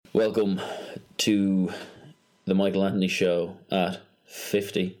Welcome to the Michael Anthony Show at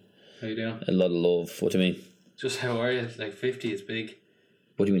 50. How you doing? A lot of love. What do you mean? Just how are you? Like 50 is big.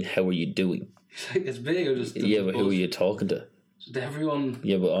 What do you mean, how are you doing? It's big. I'm just Yeah, but who are you talking to? Just everyone.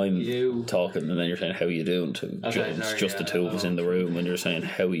 Yeah, but I'm You. talking and then you're saying, how are you doing? It's just the two of us in the room and you're saying,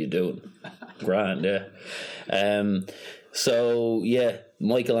 how are you doing? Grand, yeah. So, yeah,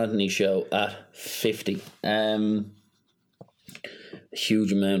 Michael Anthony Show at 50.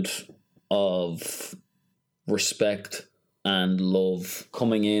 Huge amount of respect and love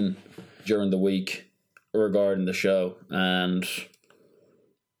coming in during the week regarding the show. And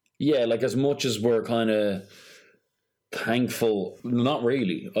yeah, like as much as we're kind of thankful, not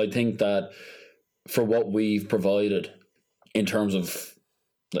really. I think that for what we've provided in terms of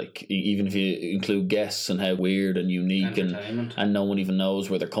like, even if you include guests and how weird and unique and no one even knows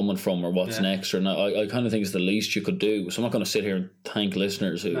where they're coming from or what's next or not, I kind of think it's the least you could do. So I'm not going to sit here and thank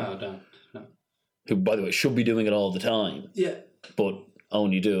listeners who who, by the way, should be doing it all the time. Yeah. But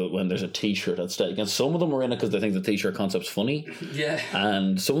only do it when there's a t-shirt at stake. And some of them are in it because they think the t-shirt concept's funny. Yeah.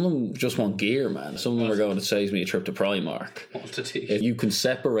 And some of them just want gear, man. Some of them are going, it saves me a trip to Primark. Want a t-shirt. You can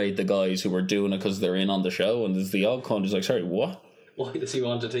separate the guys who are doing it because they're in on the show, and there's the odd con who's like, sorry, what? Why does he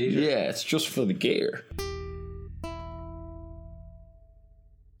want a t-shirt? Yeah, it's just for the gear.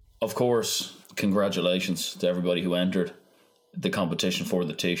 Of course, congratulations to everybody who entered the competition for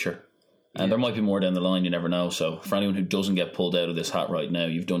the t-shirt. And there might be more down the line, you never know. So for anyone who doesn't get pulled out of this hat right now,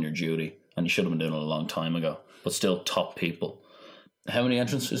 you've done your duty. And you should have been doing it a long time ago. But still, top people. How many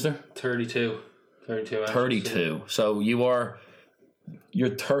entrants is there? 32. 32 32. So you're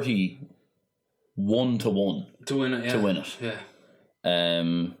 31 to 1 to win it. Yeah. To win it. Yeah.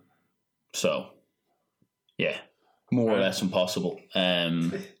 So yeah, more or less impossible.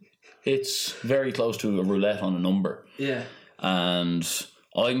 It's very close to a roulette on a number. Yeah. And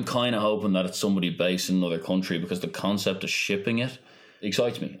I'm kind of hoping that it's somebody based in another country because the concept of shipping it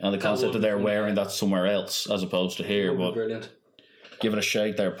excites me, and the concept that they're wearing that somewhere else as opposed to here. But brilliant. Give it a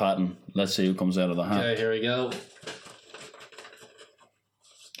shake there, Patton. Let's see who comes out of the hat. Okay, here we go.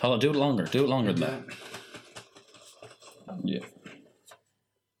 Hold on, do it longer. Do it longer than that. Yeah.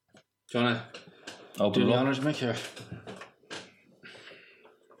 Do you want to Open do it the up. honours, Mick? Here.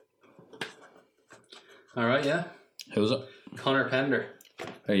 All right, yeah. Who's it? Connor Pender.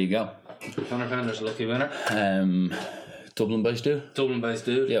 There you go. Connor Pender's a lucky winner. Dublin-based dude? Dublin-based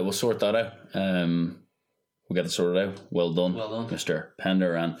dude. Yeah, we'll sort that out. We'll get it sorted out. Well done, Mr.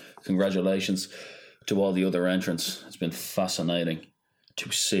 Pender, and congratulations to all the other entrants. It's been fascinating to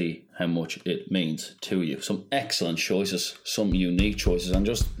see how much it means to you. Some excellent choices, some unique choices, and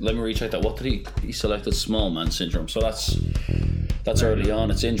just let me recheck that. What did he selected? Small man syndrome. So that's early on.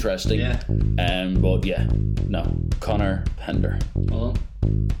 It's interesting. Yeah. But yeah, no, Connor Pender. Well done.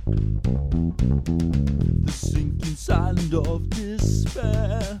 The sinking sand of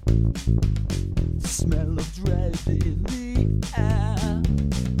despair, the smell of dread in the air.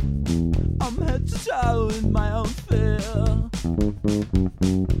 I'm head to toe in my own fear.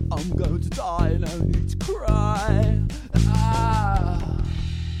 I'm going to die, no need to cry.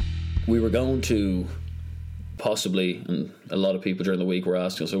 We were going to possibly, and a lot of people during the week were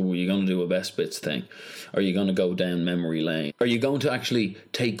asking us, are you going to do a best bits thing? Are you going to go down memory lane? Are you going to actually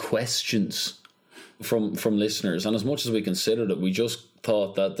take questions from listeners? And as much as we considered it, we just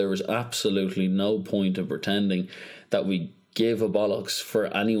thought that there was absolutely no point in pretending that we give a bollocks for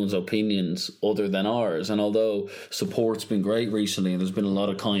anyone's opinions other than ours. And although support's been great recently and there's been a lot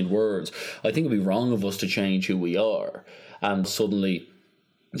of kind words, I think it'd be wrong of us to change who we are and suddenly,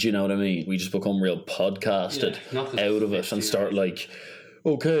 do you know what I mean? We just become real podcasted out of it and start like,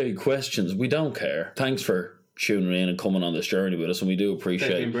 okay, questions. We don't care. Thanks for tuning in and coming on this journey with us, and we do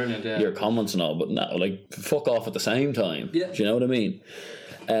appreciate your comments and all, but no, like, fuck off at the same time. Yeah. Do you know what I mean?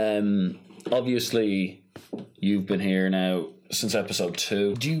 Obviously, you've been here now since episode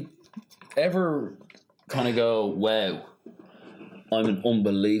 2. Do you ever kind of go, wow, I'm an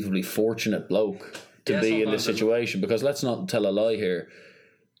unbelievably fortunate bloke to be in this situation? Because let's not tell a lie here.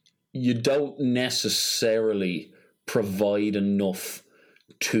 You don't necessarily provide enough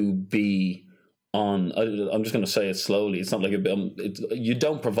to be on. I'm just going to say it slowly. It's not like you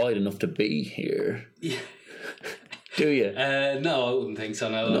don't provide enough to be here. Yeah. Do you? No, I wouldn't think so.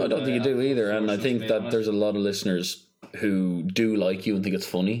 No, I don't think you do either. And I think that there's a lot of listeners who do like you and think it's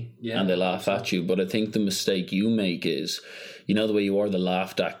funny and they laugh at you. But I think the mistake you make is you know, the way you are the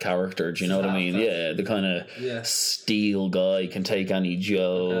laughed at character. Do you know what I mean? Yeah, the kind of Yeah. steel guy can take any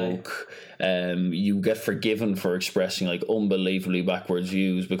joke. You get forgiven for expressing like unbelievably backwards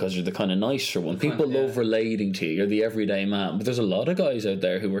views because you're the kind of nicer one. People love relating to you. You're the everyday man. But there's a lot of guys out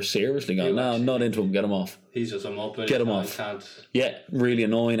there who are seriously going, no, I'm not into him. Get him off. He's just a muppet. Get him off. Yeah, really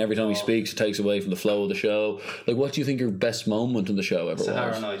annoying. Every time he speaks, it takes away from the flow of the show. Like, what do you think your best moment in the show ever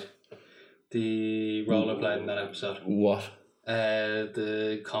Sahara was? Night. The role I played in that episode. What?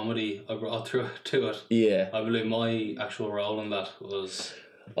 The comedy I brought through to it. Yeah. I believe my actual role in that was...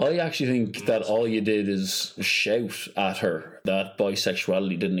 I actually think that all you did is shout at her that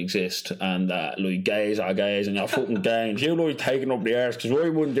bisexuality didn't exist and that like gays are gays and you're fucking gays. You like taking up the arse because I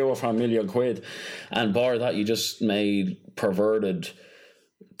wouldn't do it for £1,000,000. And bar that, you just made perverted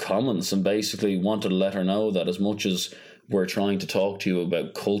comments and basically wanted to let her know that as much as we're trying to talk to you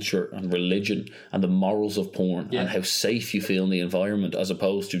about culture and religion and the morals of porn and how safe you feel in the environment, as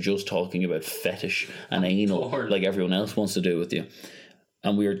opposed to just talking about fetish and anal like everyone else wants to do with you.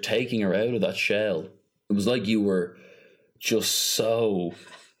 And we were taking her out of that shell. It was like you were just so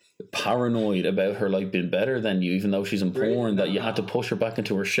paranoid about her like being better than you, even though she's in porn, that you had to push her back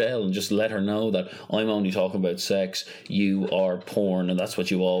into her shell and just let her know that I'm only talking about sex, you are porn, and that's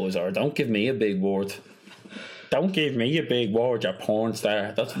what you always are. Don't give me a big word. Don't give me a big word, you porn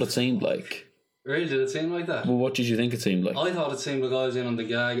star. That's what it seemed like. Really? Did it seem like that? Well, what did you think it seemed like? I thought it seemed like I was in on the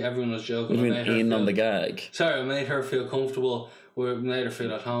gag. Everyone was joking. What do you mean in on the gag? Sorry, I made her feel comfortable. We made her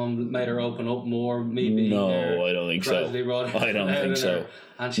feel at home. Made her open up more. Me being No, there, I don't think so. I don't think so.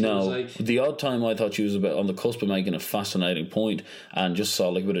 And she was like, the odd time I thought she was about on the cusp of making a fascinating point and just saw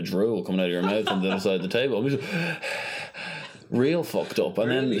like a bit of drool coming out of your mouth on the other side of the table. I was real fucked up. And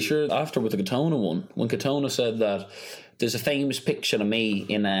then sure, after with the Katona one, when Katona said that there's a famous picture of me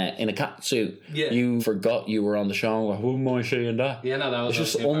in a catsuit, you forgot you were on the show. Who am I saying that? Yeah, no, that was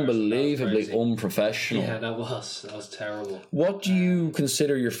just unbelievably unprofessional. Yeah, that was terrible. What do you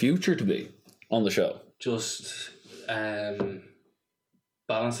consider your future to be on the show? Just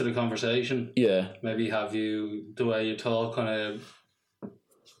balance of the conversation. Yeah. Maybe have you, the way you talk, kind of...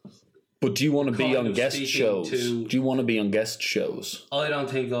 But do you want to be on guest shows? Do you want to be on guest shows? I don't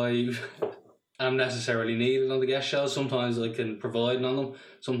think I'm necessarily needed on the guest shows. Sometimes I can provide on them.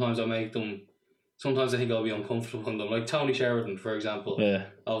 Sometimes I make them... Sometimes I think I'll be uncomfortable on them. Like Tony Sheridan, for example. Yeah.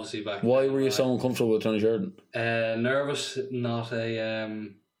 Obviously back... Why were you so uncomfortable with Tony Sheridan? Nervous, not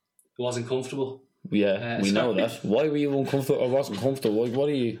a... wasn't comfortable. Yeah, we know that. Why were you uncomfortable or wasn't comfortable? Like, what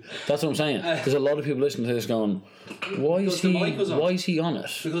are you... That's what I'm saying. There's a lot of people listening to this going, why is he on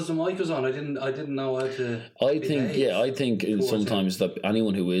it? Because the mic was on. I didn't know how to... I think sometimes that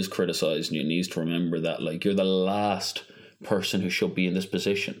anyone who is criticising you needs to remember that, like, you're the last person who should be in this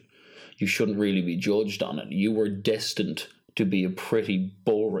position. You shouldn't really be judged on it. You were destined to be a pretty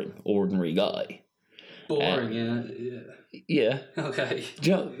boring, ordinary guy. Boring, yeah. Okay.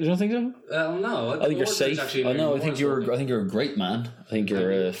 Do you don't think so? No. I think you're safe. I know. I think you're a great man. I think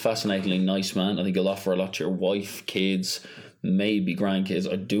you're a fascinatingly nice man. I think you'll offer a lot to your wife, kids, maybe grandkids.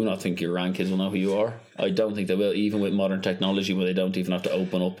 I do not think your grandkids will know who you are. I don't think they will, even with modern technology where they don't even have to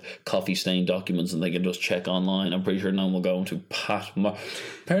open up coffee-stained documents and they can just check online. I'm pretty sure no one will go into Pat Martin.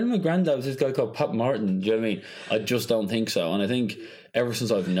 Apparently my granddad was this guy called Pat Martin. Do you know what I mean? I just don't think so. And I think ever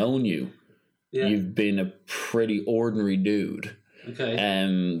since I've known you, you've been a pretty ordinary dude.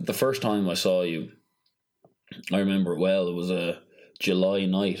 Okay. The first time I saw you, I remember it well. It was a July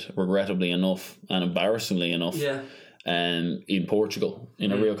night, regrettably enough and embarrassingly enough. Yeah. In Portugal,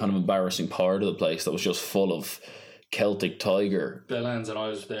 in a real kind of embarrassing part of the place that was just full of Celtic Tiger. Bellends, and I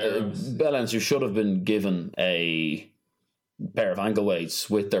was there. Bellends who should have been given a pair of ankle weights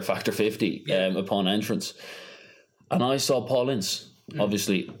with their Factor 50 upon entrance. And I saw Paul Ince.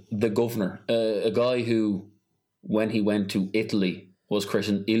 Obviously, the governor, a guy who, when he went to Italy, was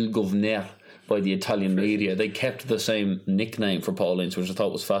christened Il Governor by the Italian media. They kept the same nickname for Paul Ince, which I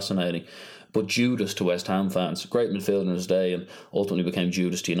thought was fascinating. But Judas to West Ham fans, great midfielder in his day, and ultimately became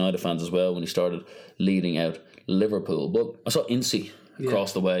Judas to United fans as well when he started leading out Liverpool. But I saw Ince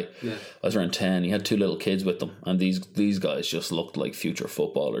across the way. Yeah. I was around 10. He had two little kids with them, and these guys just looked like future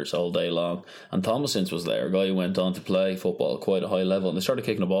footballers all day long. And Thomas Ince was there, a guy who went on to play football at quite a high level, and they started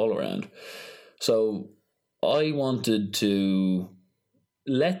kicking the ball around. So I wanted to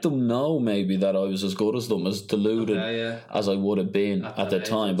let them know maybe that I was as good as them, as deluded as I would have been at the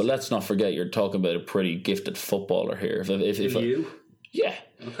time. But let's not forget, you're talking about a pretty gifted footballer here. If you? Yeah.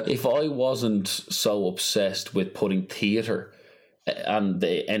 Okay. If I wasn't so obsessed with putting theatre and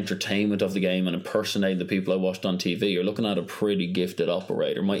the entertainment of the game and impersonating the people I watched on TV, you're looking at a pretty gifted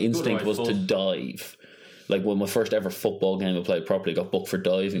operator. My instinct was to dive. Like when my first ever football game I played properly, got booked for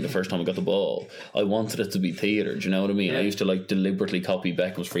diving the first time I got the ball. I wanted it to be theatre, do you know what I mean? Yeah. I used to like deliberately copy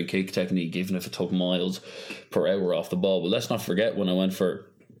Beckham's free kick technique, even if it took miles per hour off the ball. But let's not forget when I went for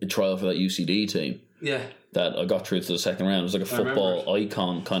a trial for that UCD team, Yeah. that I got through to the second round. It was like a remember football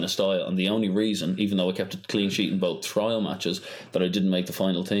icon kind of style, and the only reason, even though I kept a clean sheet in both trial matches, that I didn't make the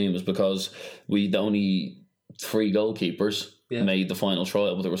final team was because the only 3 goalkeepers made the final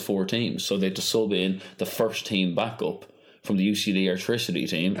trial, but there was 4 teams, so they had to sub in the first team backup from the UCD Electricity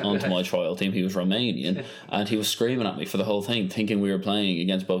team onto my trial team. He was Romanian, and he was screaming at me for the whole thing, thinking we were playing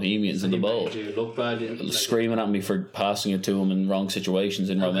against Bohemians in the bowl. Made you look bad. Screaming at me for passing it to him in wrong situations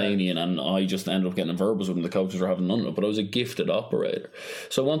in Romanian, and I just ended up getting in verbals with him. The coaches were having none of it, but I was a gifted operator.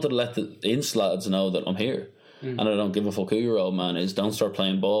 So I wanted to let the Ince lads know that I'm here. And I don't give a fuck who your old man is. Don't start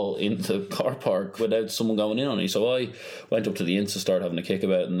playing ball in the car park without someone going in on you. So I went up to the Ince to start having a kick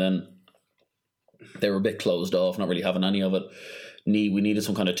about, and then they were a bit closed off, not really having any of it. We needed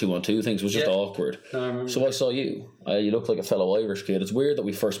some kind of 2-on-2 things. It was just awkward. No, I remember. So I saw you. You look like a fellow Irish kid. It's weird that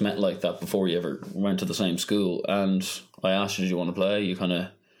we first met like that before you ever went to the same school. And I asked you, "Do you want to play?" You kind of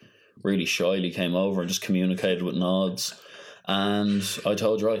really shyly came over and just communicated with nods. And I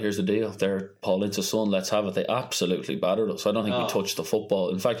told you, right, here's the deal. They're Paul Ince's son. Let's have it. They absolutely battered us. I don't think we touched the football.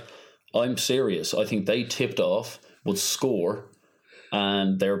 In fact, I'm serious. I think they tipped off, would score,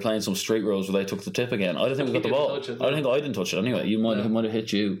 and they were playing some street rows where they took the tip again. I don't think we got the ball. I think I didn't touch it anyway. You might have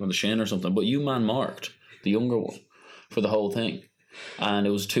hit you on the shin or something, but you man marked the younger one for the whole thing. And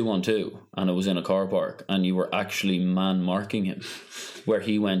it was 2-on-2, and it was in a car park, and you were actually man marking him. Where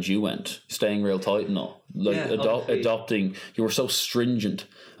he went, you went, staying real tight and all. Like adopting, you were so stringent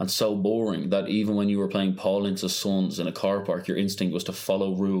and so boring that even when you were playing Paul Ince's sons in a car park, your instinct was to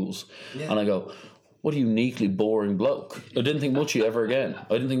follow rules. And I go, what a uniquely boring bloke. I didn't think much of you ever again.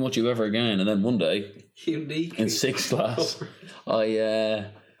 And then one day, in 6th class,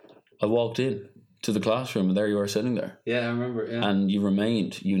 I walked in to the classroom, and there you are sitting there. Yeah, I remember. Yeah. And you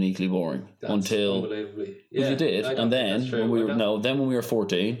remained uniquely boring until unbelievably. you did. And then when we were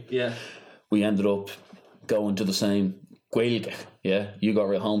 14, we ended up going to the same Gaeilge. Yeah, you got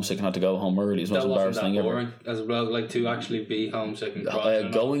real homesick and had to go home early. It was the most embarrassing thing ever. As well, like to actually be homesick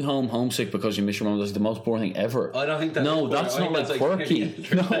and going home homesick because you miss your mum was the most boring thing ever. I don't think that's that's not like quirky.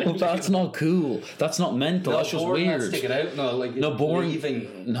 No, that's not cool. That's not mental. That's just weird. Stick it out. Boring.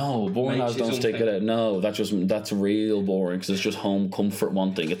 Leaving boring lads don't stick it out. No, that's real boring because it's just home comfort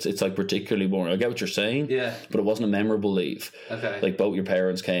wanting. It's like particularly boring. I get what you're saying. Yeah. But it wasn't a memorable leave. Okay. Like both your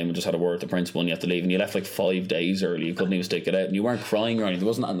parents came and just had a word with the principal and you had to leave, and you left like 5 days early. You couldn't even stick it out, and you weren't crying or anything. There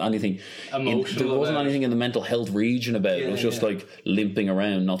wasn't anything emotional. There wasn't anything in the mental health region about it. It was just like limping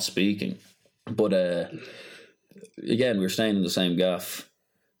around, not speaking. But again, we were staying in the same gaff,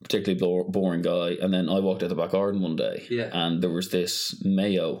 particularly boring guy. And then I walked out the back garden one day, and there was this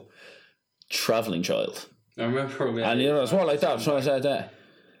Mayo travelling child. I remember. And it's more like that. So I said that.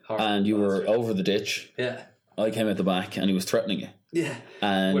 And you were over the ditch. Yeah. I came at the back, and he was threatening you. Yeah.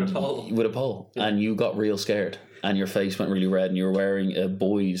 And with a pole. Yeah. And you got real scared. And your face went really red, and you were wearing a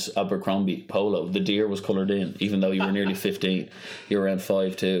boys Abercrombie polo. The deer was coloured in, even though you were nearly 15. You were around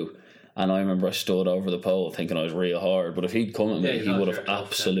 5'2". And I remember I stood over the pole thinking I was real hard. But if he'd come at me, he would have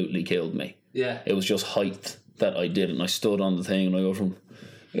absolutely killed me. Yeah. It was just height that I did. And I stood on the thing, and I go from,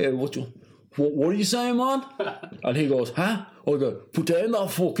 yeah, what are you saying, man? And he goes, huh? I go, put down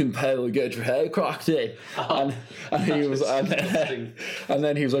that fucking pole and get your hair cracked in. And he was, and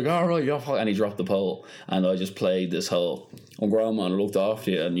then he was like, all right, and he dropped the pole. And I just played this whole, I'm grown man, I looked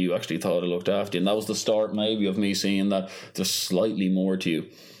after you, and you actually thought I looked after you. And that was the start maybe of me seeing that there's slightly more to you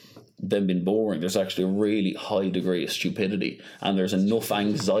than being boring. There's actually a really high degree of stupidity, and there's enough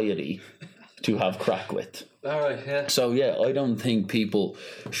anxiety to have crack with. Alright, yeah. So yeah, I don't think people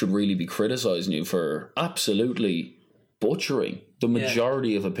should really be criticising you for absolutely butchering the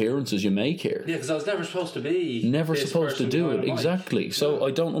majority of appearances you make here. Yeah, because I was never supposed to be. Never supposed to do it, exactly. So I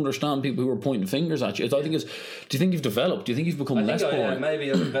don't understand people who are pointing fingers at you. I think do you think you've developed? Do you think you've become less boring? Yeah,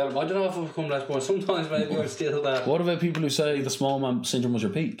 maybe I've developed. I don't know if I've become less boring. Sometimes maybe I'm still that. What about people who say the small man syndrome was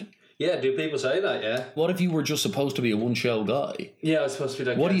your peak? Yeah, do people say that? Yeah. What if you were just supposed to be a one-show guy? Yeah, I was supposed to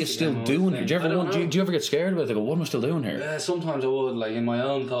be like. What are you still doing here? Do you ever get scared about it? Go, what am I still doing here? Yeah, sometimes I would, like in my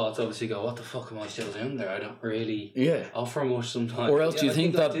own thoughts, obviously go, what the fuck am I still doing there? I don't really offer much sometimes. Or else do you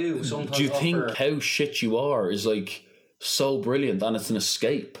think how shit you are is like so brilliant and it's an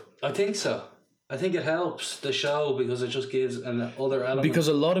escape? I think so. I think it helps the show because it just gives another element. Because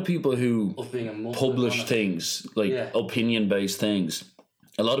a lot of people who publish things, like opinion-based things,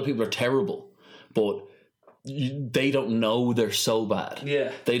 a lot of people are terrible, but they don't know they're so bad.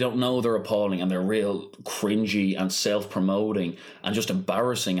 Yeah. They don't know they're appalling and they're real cringy and self-promoting and just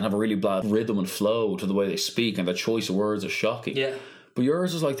embarrassing and have a really bad rhythm and flow to the way they speak, and their choice of words is shocking. Yeah. But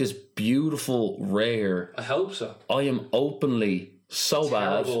yours is like this beautiful, rare, I hope so. I am openly so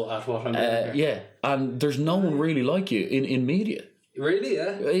Terrible bad. at what I'm doing. Yeah, and there's no one really like you in media. Really?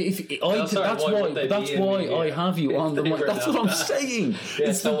 Yeah. That's why I have you on the mic. That's what I'm saying. Yeah,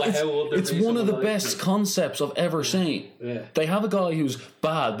 It's one of the best concepts I've ever seen. Yeah. They have a guy who's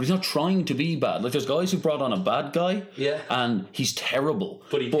bad, but he's not trying to be bad. Like there's guys who brought on a bad guy, and he's terrible,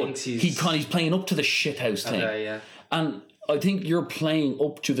 but he thinks he's playing up to the shithouse thing. Okay, yeah. And I think you're playing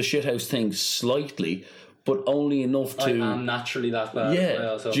up to the shithouse thing slightly, but only enough to. I am naturally that bad.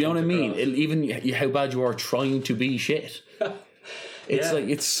 Yeah. Do you know what I mean? Even how bad you are trying to be shit. It's like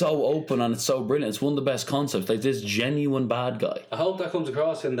it's so open and it's so brilliant. It's one of the best concepts. Like this genuine bad guy. I hope that comes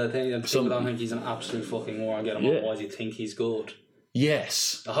across in the thing, and people don't think he's an absolute fucking moron. Get him on. Why do you think he's good?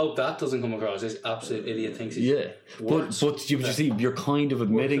 Yes. I hope that doesn't come across. This absolute idiot thinks he's But you see, you're kind of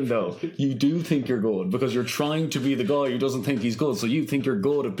admitting though, you do think you're good because you're trying to be the guy who doesn't think he's good. So you think you're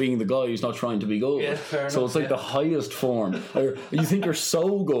good at being the guy who's not trying to be good. Yeah, fair so enough, it's like the highest form. Or you think you're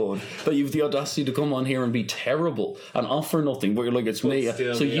so good that you've the audacity to come on here and be terrible and offer nothing, but you're like, it's me.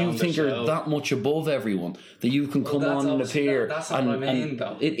 So you think you're that much above everyone that you can come on and appear. That's not what I mean,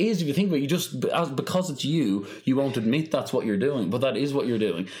 though. It is, if you think about it, because it's you won't admit that's what you're doing, but that is what you're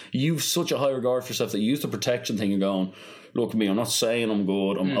doing. You've such a high regard for yourself that you use the protection thing and going, look at me, I'm not saying I'm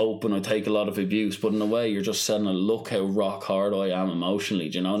good, I'm open, I take a lot of abuse, but in a way you're just saying, look how rock hard I am emotionally.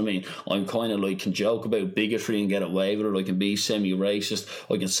 Do you know what I mean? I'm kind of like, can joke about bigotry and get away with it, I can be semi-racist,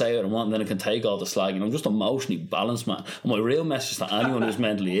 I can say what I want and then I can take all the slag, and I'm just emotionally balanced, man. And my real message to anyone who's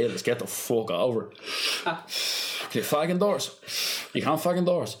mentally ill is get the fuck over it. Okay, fag indoors. You can't fag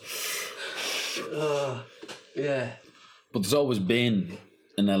indoors. Yeah. But there's always been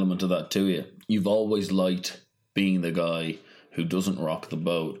an element of that to you. You've always liked being the guy who doesn't rock the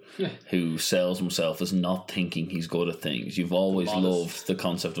boat, who sells himself as not thinking he's good at things. You've always loved the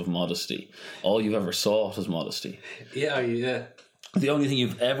concept of modesty. All you've ever sought is modesty. Yeah. The only thing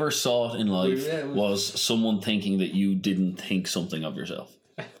you've ever sought in life was someone thinking that you didn't think something of yourself.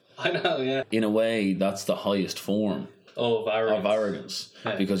 I know, yeah. In a way, that's the highest form of arrogance.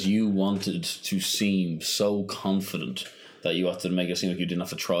 Because you wanted to seem so confident that you had to make it seem like you didn't have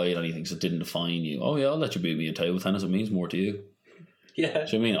to try at anything, so it didn't define you. Oh yeah, I'll let you beat me at table tennis, it means more to you. Yeah.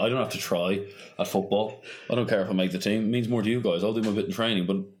 So I mean, I don't have to try at football. I don't care if I make the team. It means more to you guys. I'll do my bit in training.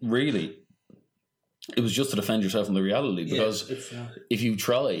 But really, it was just to defend yourself from the reality, because if you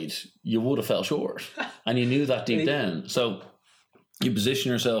tried, you would have fell short. And you knew that deep down. So you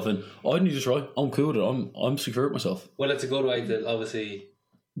position yourself in, I need to try. I'm cool with it. I'm secure with myself. Well, it's a good way to obviously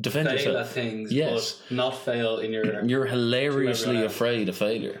defend fail yourself at things, yes, but not fail in your. You're hilariously afraid of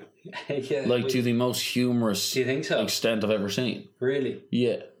failure. To the most humorous extent I've ever seen. Really?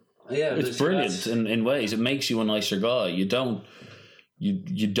 Yeah. It's brilliant in ways. It makes you a nicer guy. You don't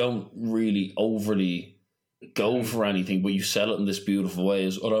really overly go for anything, but you sell it in this beautiful way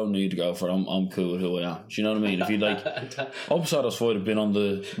as, I don't need to go for it, I'm cool with who I am. Do you know what I mean? If you like, I'm satisfied I've been on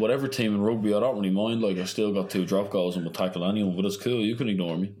the whatever team in rugby, I don't really mind, like I still got 2 drop goals and will tackle anyone, but it's cool, you can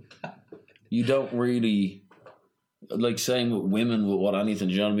ignore me. You don't really, like same with women with what anything,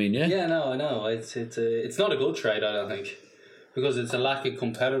 do you know what I mean? Yeah, no, I know. It's not a good trade, I don't think, because it's a lack of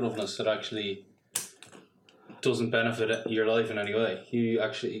competitiveness that actually doesn't benefit your life in any way. You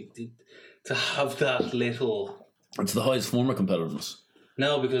actually, to have that little... It's the highest form of competitiveness.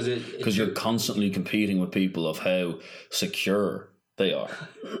 No, because you're constantly competing with people of how secure they are.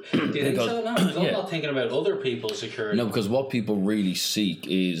 Do you think so? No, because I'm not thinking about other people's security. No, because what people really seek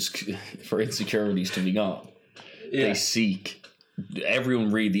is for insecurities to be gone. Yeah. They seek...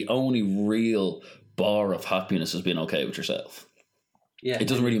 Everyone really... The only real bar of happiness is being okay with yourself. Yeah, it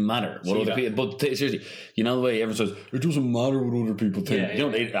doesn't really matter what other people. But seriously, you know the way everyone says it doesn't matter what other people think. Yeah, you know,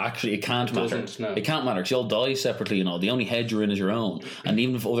 it can't matter. No. It can't matter because you'll die separately and all. The only head you're in is your own. And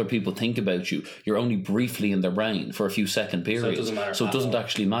even if other people think about you, you're only briefly in their brain for a few second periods. So it doesn't matter. So it doesn't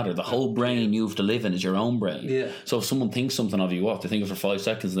actually matter. The whole brain you have to live in is your own brain. Yeah. So if someone thinks something of you, they think of it for 5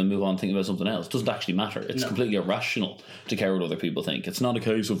 seconds and then move on and think about something else. It doesn't actually matter. It's completely irrational to care what other people think. It's not a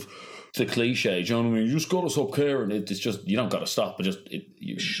case of the cliche, do you know what I mean? You just gotta stop caring. It's just, you don't gotta stop, but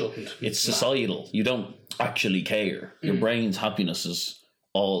you shouldn't. It's societal. You don't actually care. Your brain's happiness is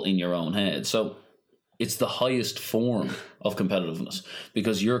all in your own head. So it's the highest form of competitiveness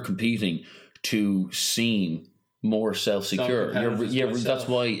because you're competing to seem more self-secure. That's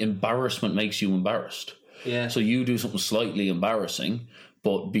why embarrassment makes you embarrassed. Yeah. So you do something slightly embarrassing,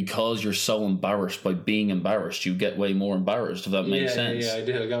 But because you're so embarrassed by being embarrassed, you get way more embarrassed, if that makes sense. Yeah, I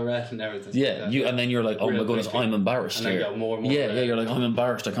do. I got red and everything. Yeah, and then you're like, oh my goodness, I'm embarrassed and here. I got more and more yeah, red. you're like, I'm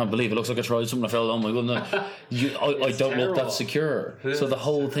embarrassed. I can't believe it. Looks like I tried something. I felt, oh my goodness. I don't look that secure. So the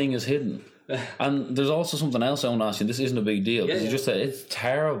whole thing is hidden. And there's also something else I want to ask you. This isn't a big deal because you just said it's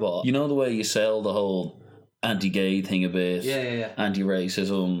terrible. You know the way you sell the whole anti-gay thing a bit,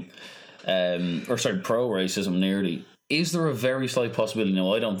 anti-racism, pro-racism nearly. Is there a very slight possibility?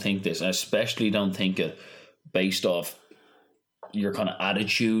 No, I don't think this. I especially don't think it based off your kind of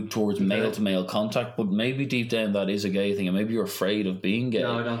attitude towards male-to-male contact, but maybe deep down that is a gay thing, and maybe you're afraid of being gay.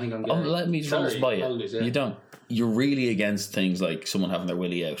 No, I don't think I'm gay. Let me run this by you. You don't. You're really against things like someone having their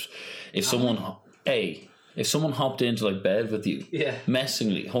willy out. If someone hopped into like bed with you,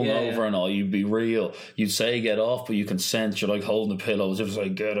 messingly, hungover and all, you'd be real. You'd say get off, but you can sense you're like holding the pillow as if it's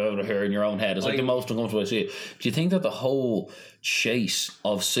like get out of here in your own head. It's like the most uncomfortable way to see it. Do you think that the whole chase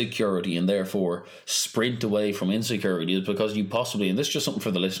of security and therefore sprint away from insecurity is because you possibly, and this is just something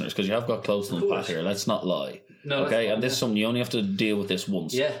for the listeners because you have got close to the pat here, let's not lie. No, okay, and this is something you only have to deal with this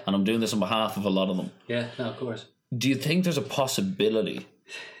once. Yeah. And I'm doing this on behalf of a lot of them. Yeah, no, of course. Do you think there's a possibility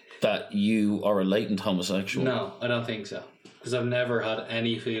that you are a latent homosexual? No, I don't think so. Because I've never had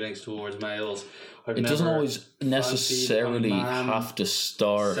any feelings towards males. It doesn't always necessarily have to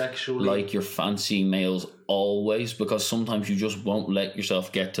start sexually. Like you're fancying males always, because sometimes you just won't let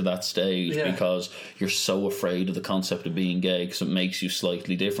yourself get to that stage because you're so afraid of the concept of being gay because it makes you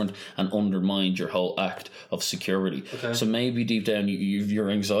slightly different and undermines your whole act of security. Okay. So maybe deep down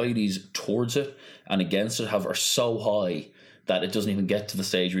your anxieties towards it and against it are so high that it doesn't even get to the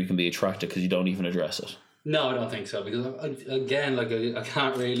stage where you can be attracted because you don't even address it. No, I don't think so, because again, I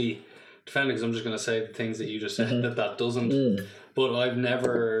can't really defend it because I'm just going to say the things that you just said that doesn't. But I've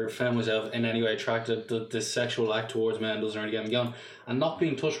never found myself in any way attracted. The sexual act towards men doesn't really get me going. And not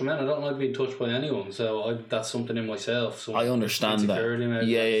being touched by men, I don't like being touched by anyone. So that's something in myself. So I understand that. Maybe.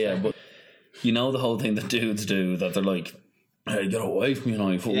 Yeah. But you know the whole thing that dudes do that they're like, hey, get away from me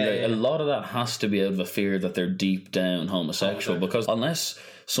now. A lot of that has to be out of a fear that they're deep down homosexual, because unless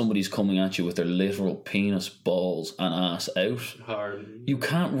somebody's coming at you with their literal penis, balls and ass out, you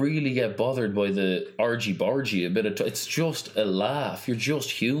can't really get bothered by the argy-bargy a bit of it's just a laugh. You're just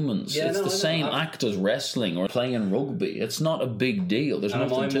humans. It's the same act as wrestling or playing rugby. It's not a big deal. There's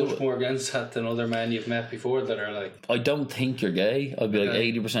nothing to it. I'm much more against that than other men you've met before that are like... I don't think you're gay. I'd be like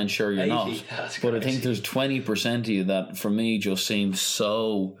 80% sure you're not. But I think there's 20% of you that for me just seems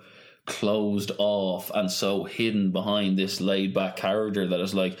so closed off and so hidden behind this laid back character that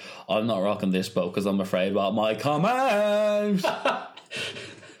is like, I'm not rocking this boat because I'm afraid about my comments. I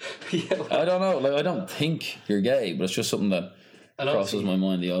don't know, like I don't think you're gay, but it's just something that crosses my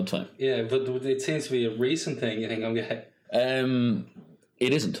mind the odd time. Yeah, but it seems to be a recent thing. You think I'm gay?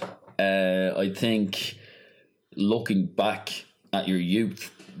 It isn't. I think looking back at your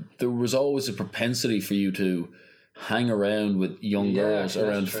youth, there was always a propensity for you to hang around with young girls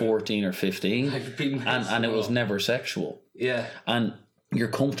around 14 or 15 and it was never sexual. And your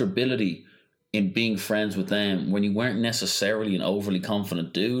comfortability in being friends with them when you weren't necessarily an overly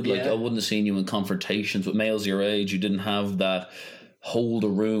confident dude, like I wouldn't have seen you in confrontations with males your age. You didn't have that hold a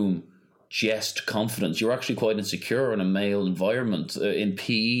room jest confidence. You were actually quite insecure in a male environment. In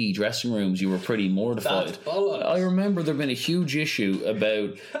PE dressing rooms, you were pretty mortified. I remember there been a huge issue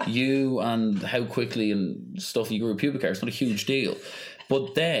about you and how quickly and stuff you grew pubic hair. It's not a huge deal.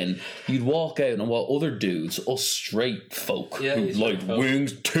 But then you'd walk out and while other dudes, us straight folk who like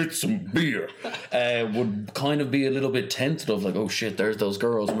wings, tits and beer, would kind of be a little bit tentative, like, oh shit, there's those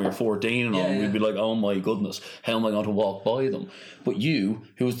girls when we were 14 and all. And we'd be like, oh my goodness, how am I going to walk by them? But you,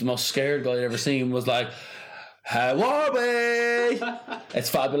 who was the most scared guy I'd ever seen, was like, how are we? It's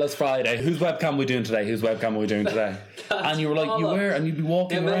Fabulous Friday. Whose webcam are we doing today? And you were like, you were, and you'd be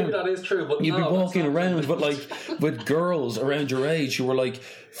walking around. Maybe that is true, but you'd be walking around, but like with girls around your age who were like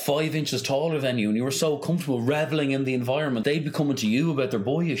 5 inches taller than you, and you were so comfortable reveling in the environment. They'd be coming to you about their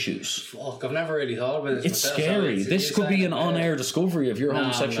boy issues. Fuck, I've never really thought about this. It's myself, scary. This could be an on-air discovery of your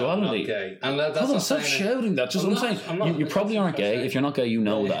homosexuality. I'm not gay. Stop shouting that. Just I'm saying, you probably aren't gay. If you're not gay, you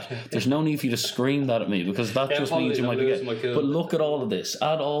know that. There's no need for you to scream that at me because that just means you might be gay. But look at all of this.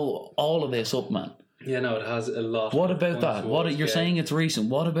 Add all of this up, man. Yeah, no, it has a lot. What about that? What you're saying it's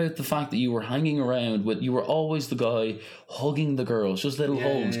recent. What about the fact that you were hanging around with, you were always the guy hugging the girls, just little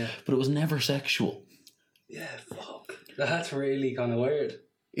hugs, but it was never sexual. Yeah, fuck. That's really kind of weird.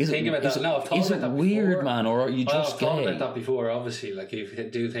 Think about that. No, I've thought is about it that weird, before. man, or are you I've just thought gay? about that before, obviously. Like, if you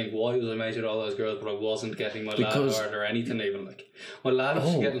do think, why was I mates with all those girls, but I wasn't getting my lad hard or anything, even like my lad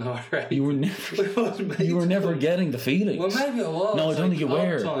was getting hard. You were never getting the feelings. Well, maybe I was. No, I don't think you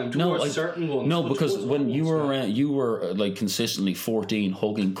were. No, certain ones. No, because when you were around, you were like consistently 14,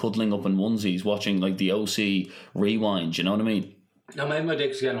 hugging, cuddling up in onesies, watching like the OC Rewind. You know what I mean? No, maybe my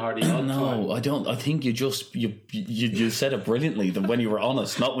dick's getting hard. All the time. I don't. I think you just you said it brilliantly. That when you were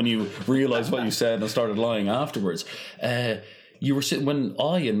honest, not when you realised what you said and started lying afterwards. You were sitting when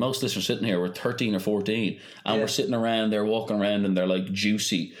I and most listeners sitting here were 13 or 14, and we're sitting around there, walking around in their like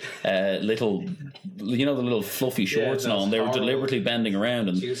juicy little, you know, the little fluffy shorts and all. And they were deliberately bending around,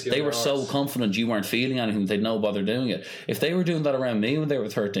 and they were so confident you weren't feeling anything. They'd no bother doing it. If they were doing that around me when they were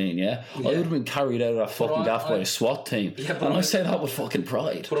 13, I would have been carried out of that fucking gaff by a SWAT team. Yeah, and I say that with fucking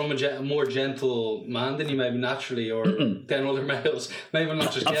pride. But I'm a more gentle man than you, maybe naturally, or than other males. Maybe I'm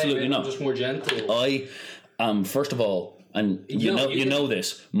not just gay, maybe I'm just more gentle. I am, first of all. And you know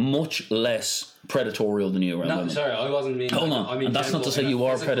this, much less predatorial than you around women. Sorry, I wasn't meaning. Hold on, I mean, and that's not to say you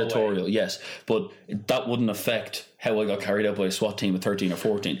are predatorial, yes, but that wouldn't affect how I got carried out by a SWAT team at 13 or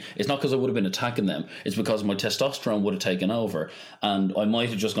 14. It's not because I would have been attacking them, it's because my testosterone would have taken over, and I might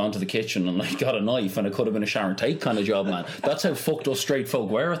have just gone to the kitchen and like got a knife, and it could have been a Sharon Tate kind of job, man. That's how fucked us straight folk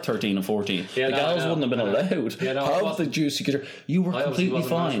were at 13 and 14. The gals wouldn't have been allowed. Have the juicy culture. You were completely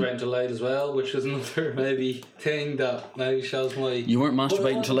fine. I wasn't masturbating till late as well, which was another maybe thing that maybe shows my... You weren't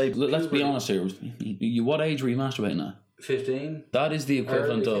masturbating till late. Let's be honest here. What age were you masturbating at? 15. That is the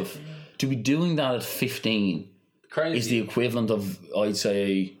equivalent of... To be doing that at 15 is the equivalent of, I'd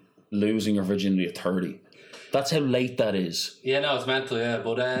say, losing your virginity at 30. That's how late that is. Yeah, no, it's mental, yeah.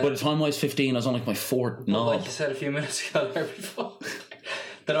 But by the time I was 15, I was on like my fourth knob. Like you said a few minutes ago there before,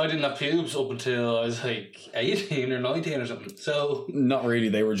 that I didn't have pubes up until I was like 18 or 19 or something. So not really.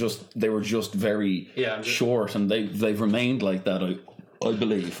 They were just very short, and they've remained like that. I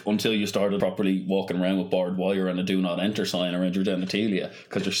believe until you started properly walking around with barbed wire and a do not enter sign around your genitalia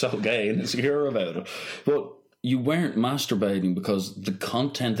because you're so gay and insecure about it. But you weren't masturbating because the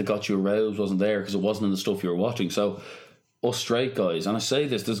content that got you aroused wasn't there, because it wasn't in the stuff you were watching. So us straight guys, and I say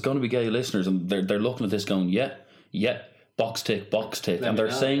this, there's going to be gay listeners, and they're looking at this going, yeah, box tick, and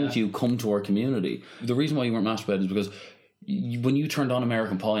they're saying to you, come to our community. The reason why you weren't masturbating is because when you turned on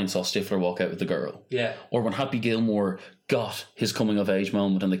American Pie and saw Stifler walk out with the girl, or when Happy Gilmore got his coming of age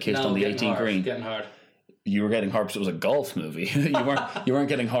moment and they kissed on the 18 green, getting hard. You were getting hard because it was a golf movie. you weren't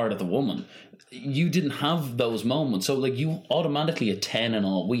getting hard at the woman. You didn't have those moments, so like you automatically at 10 and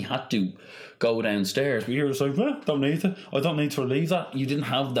all, we had to go downstairs. But you were just like, I don't need to relieve that. You didn't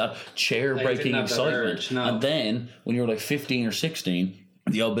have that chair breaking excitement. And then when you were like 15 or 16,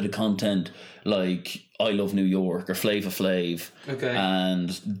 the odd bit of content like I Love New York or Flava Flav,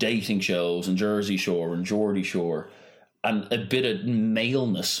 and dating shows and Jersey Shore and Geordie Shore, and a bit of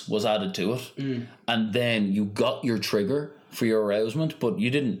maleness was added to it, and then you got your trigger for your arousement, but you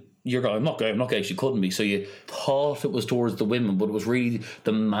didn't. You're going, I'm not gay, she couldn't be. So you thought it was towards the women, but it was really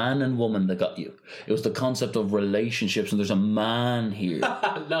the man and woman that got you. It was the concept of relationships, and there's a man here.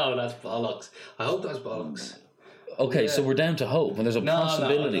 No, that's bollocks. I hope that's bollocks. Okay, so we're down to hope, and there's a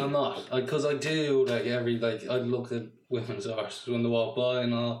possibility. No, I'm not, because I do I look at women's arses when they walk by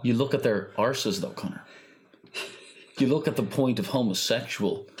and all. You look at their arses, though, Connor. You look at the point of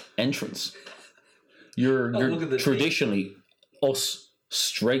homosexual entrance. You're traditionally us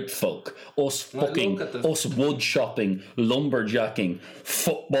straight folk, us fucking, us wood shopping, lumberjacking,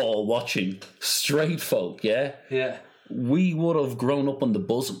 football watching, straight folk, yeah? Yeah. We would have grown up on the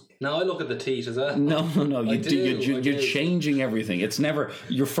bosom. No, I look at the teeth as well. No. You're changing everything. It's never...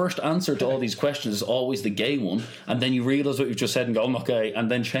 Your first answer to all these questions is always the gay one, and then you realise what you've just said and go, I'm not gay, and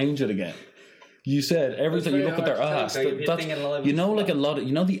then change it again. You said everything. You look at their ass. You know, like a lot of...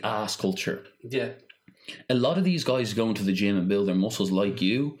 You know the ass culture? Yeah. A lot of these guys go into the gym and build their muscles like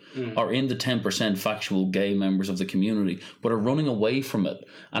you are in the 10% factual gay members of the community, but are running away from it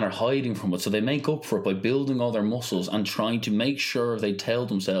and are hiding from it. So they make up for it by building all their muscles and trying to make sure they tell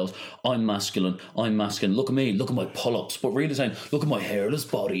themselves, I'm masculine, look at me, look at my pull-ups, but really saying, look at my hairless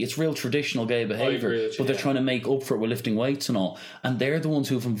body. It's real traditional gay behaviour, but they're trying to make up for it with lifting weights and all. And they're the ones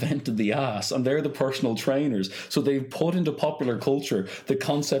who've invented the ass, and they're the personal trainers. So they've put into popular culture the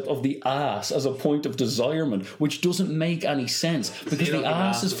concept of the ass as a point of desirement, which doesn't make any sense, because the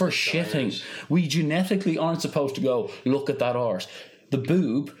ass is for shitting. We genetically aren't supposed to go, look at that arse. The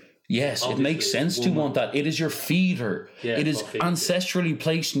boob, yes, obviously, it makes sense to want that. It is your feeder. Yeah, it is ancestrally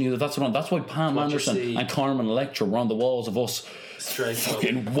placed in you. That's why Pam Anderson and Carmen Electra were on the walls of us. Straight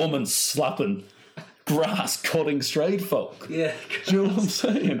fucking woman slapping grass cutting straight folk. Yeah. Do you know what I'm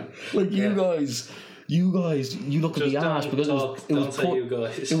saying? Like you guys, you look at Just the ass because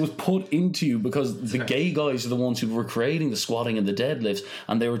it was put into you because the gay guys are the ones who were creating the squatting and the deadlifts,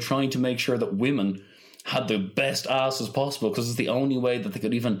 and they were trying to make sure that women had the best asses possible because it's the only way that they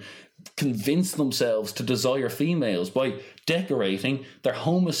could even convince themselves to desire females by decorating their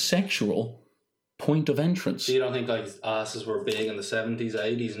homosexual point of entrance. So you don't think like asses were big in the 70s,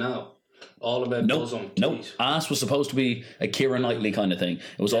 80s? No. All about bosom. No, ass was supposed to be a Keira Knightley kind of thing.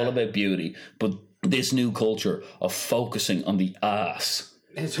 It was all about beauty. But this new culture of focusing on the ass,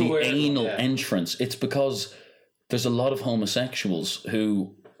 It's the weird, anal entrance, it's because there's a lot of homosexuals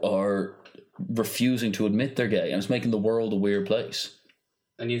who are refusing to admit they're gay, and it's making the world a weird place.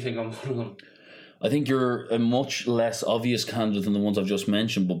 And you think I'm one of them? I think you're a much less obvious candidate than the ones I've just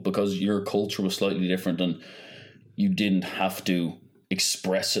mentioned, but because your culture was slightly different and you didn't have to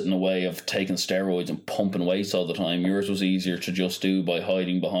express it in a way of taking steroids and pumping weights all the time, yours was easier to just do by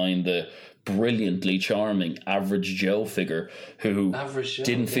hiding behind the brilliantly charming average Joe figure who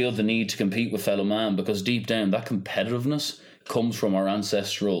didn't feel the need to compete with fellow man, because deep down that competitiveness comes from our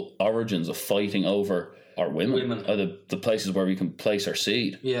ancestral origins of fighting over our women. Or the places where we can place our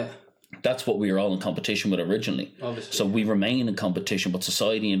seed. Yeah. That's what we were all in competition with originally. Obviously. So we remain in competition, but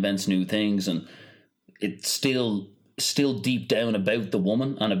society invents new things, and it's still deep down about the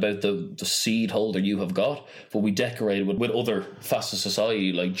woman and about the seed holder you have got, but we decorate it with other facets of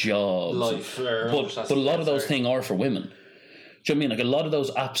society like jobs. Life. But a lot of those things are for women. Do you know what I mean? Like a lot of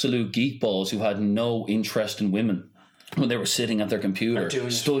those absolute geek balls who had no interest in women when they were sitting at their computer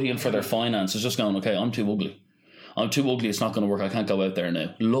studying for their finances, just going, okay, I'm too ugly. It's not going to work. I can't go out there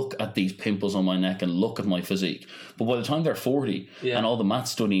now. Look at these pimples on my neck and look at my physique. But by the time they're 40 and all the math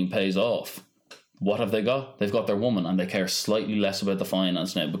studying pays off, what have they got? They've got their woman, and they care slightly less about the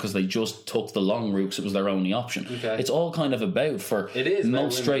finance now because they just took the long route because it was their only option. Okay. It's all kind of about, for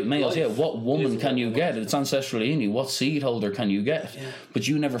most straight males, what woman can you get? It's ancestrally in you. What seed holder can you get? Yeah. But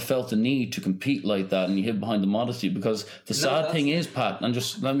you never felt the need to compete like that, and you hid behind the modesty, because the sad thing is, Pat, and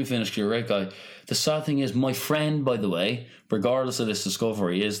just let me finish, you're right, guy. The sad thing is, my friend, by the way, regardless of this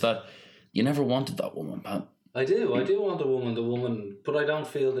discovery, is that you never wanted that woman, Pat. I do want the woman, but I don't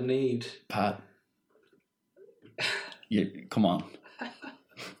feel the need. Pat. Come on.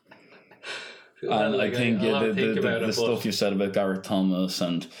 And I think the stuff you said about Gareth Thomas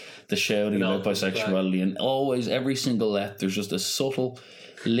and the shouting about bisexuality, and always every single there's just a subtle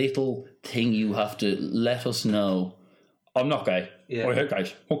little thing you have to let us know. I'm not gay. Yeah.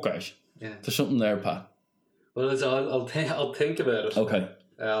 Oh, guys. Yeah. There's something there, Pat. Well, I'll think about it. Okay.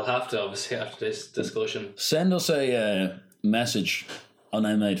 I'll have to, obviously, after this discussion. Send us a message on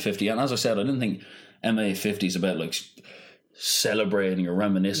M850. And as I said, I didn't think M850 is about like celebrating or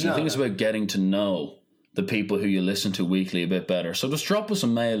reminiscing. I think it's about getting to know the people who you listen to weekly a bit better. So just drop us a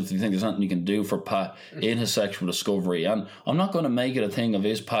mail if you think there's anything you can do for Pat in his sexual discovery. And I'm not going to make it a thing of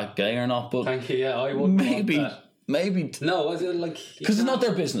is Pat gay or not, but thank you. Yeah, I would. Maybe no, like, because it's not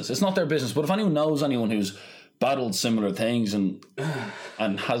their business. It's not their business. But if anyone knows anyone who's battled similar things and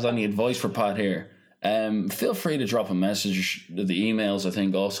has any advice for Pat here, feel free to drop a message. The emails, I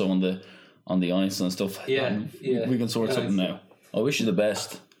think, also on the Einstein and stuff. We can sort something now. I wish you the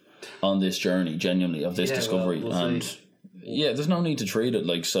best on this journey, genuinely, of this discovery. We'll see. There's no need to treat it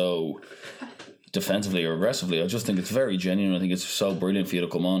like so defensively or aggressively. I just think it's very genuine. I think it's so brilliant for you to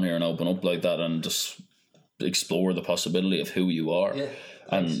come on here and open up like that and just explore the possibility of who you are.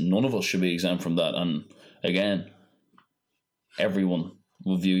 And none of us should be exempt from that. And again, everyone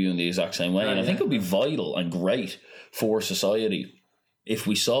will view you in the exact same way. And I think it would be vital and great for society if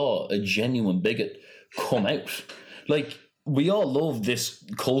we saw a genuine bigot come out. Like, we all love this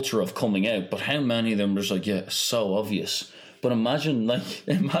culture of coming out, but how many of them are just like, so obvious. But imagine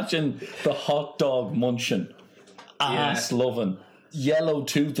the hot dog munching, ass loving, yellow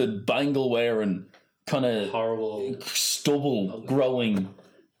toothed, bangle wearing, kind of horrible stubble growing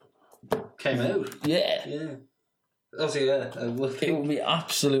came out. It would be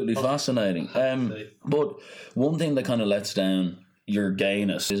absolutely fascinating. But one thing that kind of lets down your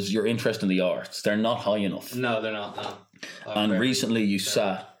gayness is your interest in the arts. They're not high enough. No, they're not. No. And recently you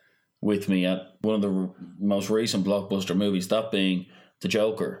sat with me at one of the most recent blockbuster movies, that being The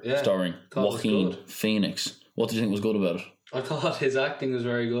Joker, starring Joaquin Phoenix. What did you think was good about it? I thought his acting was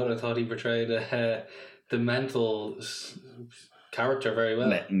very good. I thought he portrayed the mental character very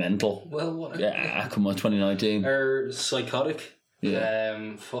well. Mental? Well, what? Come on, 2019. Or psychotic.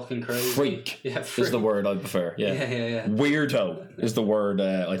 Fucking crazy. Freak Yeah, is the word I prefer. Yeah. Yeah. Weirdo is the word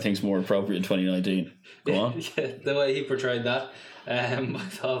I think is more appropriate in 2019. Go on. Yeah, the way he portrayed that. I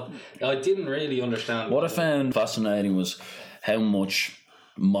thought I didn't really understand. What I found fascinating was how much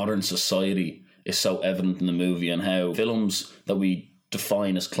modern society is so evident in the movie, and how films that we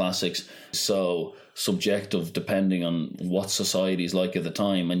define as classics so subjective depending on what society is like at the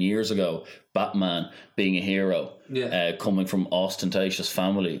time. And years ago, Batman being a hero, coming from ostentatious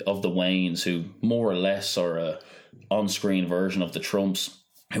family of the Waynes, who more or less are a on-screen version of the Trumps,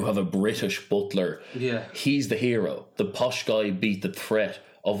 who have a British butler. Yeah. He's the hero. The posh guy beat the threat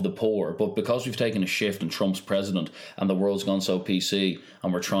of the poor. But because we've taken a shift and Trump's president and the world's gone so PC,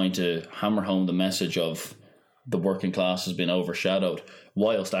 and we're trying to hammer home the message of the working class has been overshadowed,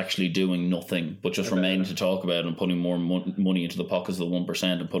 whilst actually doing nothing but just remaining to talk about it and putting more money into the pockets of the 1%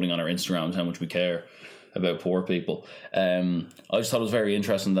 and putting on our Instagrams how much we care about poor people. I just thought it was very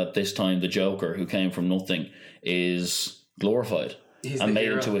interesting that this time the Joker, who came from nothing, is glorified and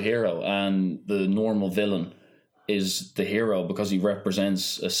made into a hero, and the normal villain is the hero because he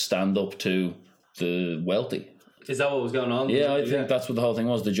represents a stand-up to the wealthy. Is that what was going on? Yeah, I think that's what the whole thing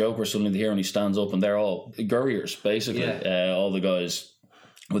was. The Joker suddenly the hero, and he stands up, and they're all Gurriers, basically. Yeah. All the guys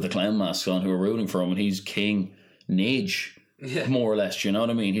with the clown masks on who are rooting for him, and he's King Nige, more or less. Do you know what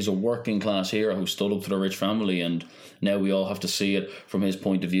I mean? He's a working class hero who stood up to the rich family, and now we all have to see it from his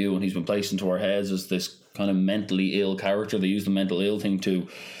point of view, and he's been placed into our heads as this kind of mentally ill character. They use the mental ill thing to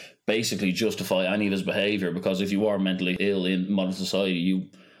basically justify any of his behaviour, because if you are mentally ill in modern society, you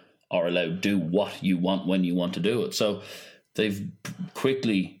are allowed to do what you want when you want to do it. So they've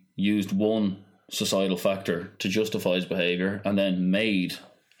quickly used one societal factor to justify his behaviour, and then made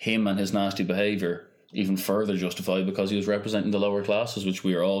him and his nasty behaviour even further justified because he was representing the lower classes, which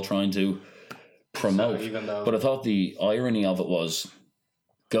we are all trying to promote. But I thought the irony of it was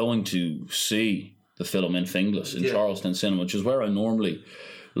going to see the film in Finglas, in Charleston Cinema, which is where I normally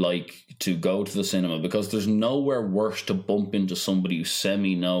like to go to the cinema, because there's nowhere worse to bump into somebody you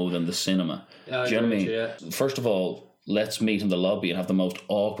semi-know than the cinema. Do you know what I mean? First of all, let's meet in the lobby and have the most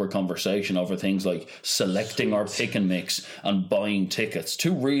awkward conversation over things like selecting our pick and mix and buying tickets.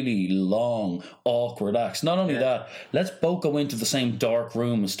 Two really long, awkward acts. Not only that, let's both go into the same dark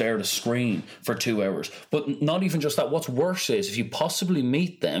room and stare at a screen for 2 hours. But not even just that. What's worse is if you possibly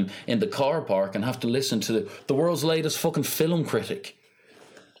meet them in the car park and have to listen to the world's latest fucking film critic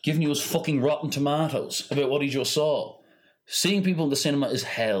giving you his fucking Rotten Tomatoes about what he just saw. Seeing people in the cinema is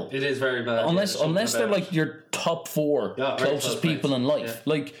hell. It is very bad. Unless they're like your top 4 closest people in life.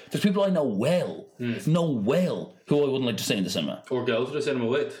 Yeah. Like, there's people I know well, who I wouldn't like to see in the cinema. Or go to the cinema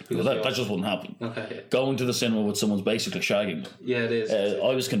with. Because that just wouldn't happen. Okay. Going to the cinema with someone's basically shagging them. Yeah, it is.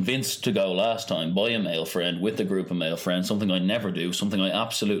 I was convinced to go last time by a male friend with a group of male friends, something I never do, something I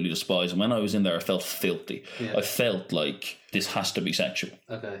absolutely despise. And when I was in there, I felt filthy. Yeah. I felt like this has to be sexual.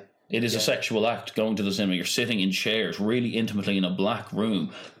 Okay. It is a sexual act going to the cinema. You're sitting in chairs really intimately in a black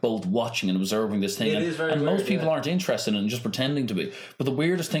room, both watching and observing this thing. And most people aren't interested in it and just pretending to be. But the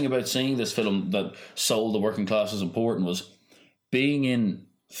weirdest thing about seeing this film that sold the working class as important was being in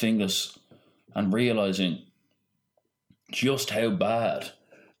Finglas and realising just how bad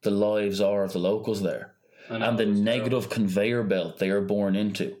the lives are of the locals there. And the negative conveyor belt they are born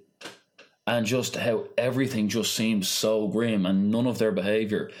into. And just how everything just seems so grim, and none of their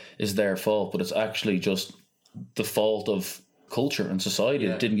behaviour is their fault, but it's actually just the fault of culture and society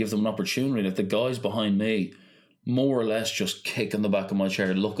that didn't give them an opportunity. Like the guys behind me, more or less just kicking the back of my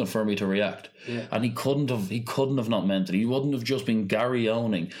chair, looking for me to react. Yeah. And he couldn't have not meant it. He wouldn't have just been Gary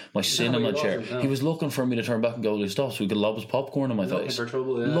owning my cinema chair. He was looking for me to turn back and go, stop, so he could lob his popcorn in my face.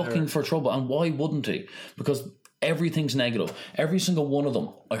 Looking for trouble. And why wouldn't he? Because everything's negative. Every single one of them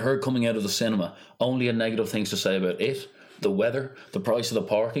I heard coming out of the cinema only had negative things to say about it, the weather, the price of the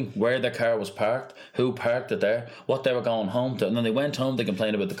parking, where their car was parked, who parked it there, what they were going home to. And then they went home, they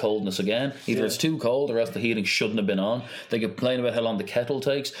complained about the coldness again. Either it's too cold or else the heating shouldn't have been on. They complain about how long the kettle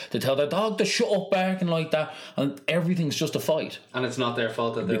takes. They tell their dog to shut up barking like that. And everything's just a fight. And it's not their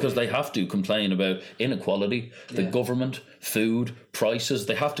fault that because they have to complain about inequality, the government, food, prices.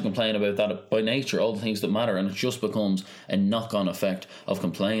 They have to complain about that by nature, all the things that matter. And it just becomes a knock-on effect of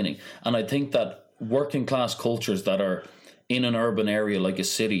complaining. And I think that working class cultures that are in an urban area like a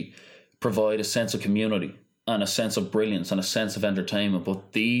city provide a sense of community and a sense of brilliance and a sense of entertainment.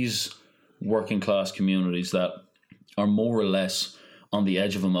 But these working class communities that are more or less on the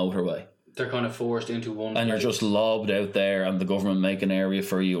edge of a motorway they're kind of forced into one. And you're just lobbed out there, and the government make an area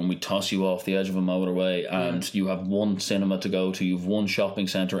for you, and we toss you off the edge of a motorway, and you have one cinema to go to, you've one shopping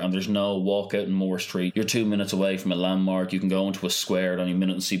centre, and there's no walk out in Moore Street. You're 2 minutes away from a landmark. You can go into a square at any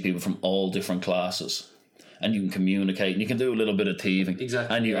minute and see people from all different classes, and you can communicate, and you can do a little bit of thieving.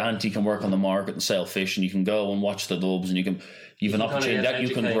 Exactly. And your auntie can work on the market and sell fish, and you can go and watch the dubs, and you've an opportunity that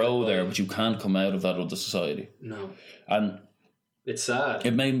you can grow there, but you can't come out of that other society. No. And it's sad.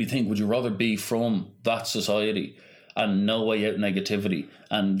 it made me think, would you rather be from that society and no way out negativity,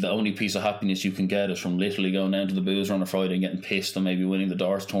 and the only piece of happiness you can get is from literally going down to the boozer on a Friday and getting pissed and maybe winning the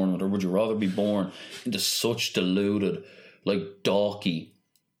darts tournament, or would you rather be born into such deluded, like dorky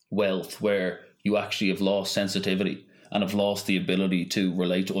wealth where you actually have lost sensitivity and have lost the ability to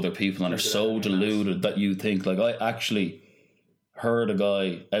relate to other people and are so deluded that you think, like, I actually heard a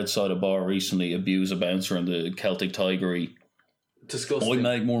guy outside a bar recently abuse a bouncer in the Celtic Tigery. Disgusting.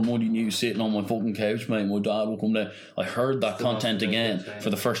 I make more money than you sitting on my fucking couch, mate. My dad will come down. I heard that content again for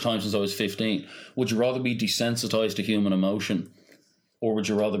the first time since I was 15. Would you rather be desensitized to human emotion, or would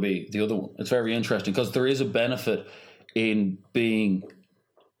you rather be the other one? It's very interesting because there is a benefit in being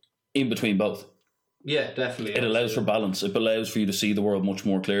in between both. Yeah, definitely. It allows for balance. It allows for you to see the world much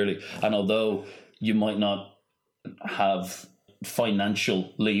more clearly. And although you might not have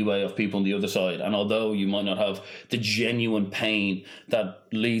financial leeway of people on the other side, and although you might not have the genuine pain that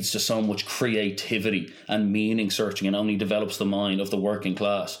leads to so much creativity and meaning searching and only develops the mind of the working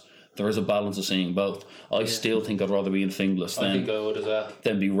class, there is a balance of seeing both. I still think I'd rather be in Finglas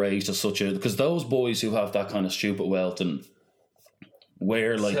than be raised as such a... Because those boys who have that kind of stupid wealth and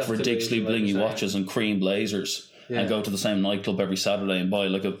wear like ridiculously blingy watches and cream blazers and go to the same nightclub every Saturday and buy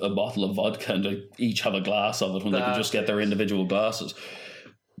like a bottle of vodka and they each have a glass of it when they can just get their individual glasses.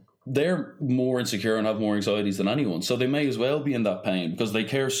 They're more insecure and have more anxieties than anyone, so they may as well be in that pain because they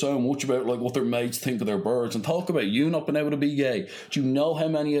care so much about like what their mates think of their birds. And talk about you not being able to be gay. Do you know how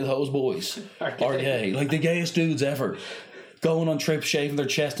many of those boys are gay? Like the gayest dudes ever. Going on trips, shaving their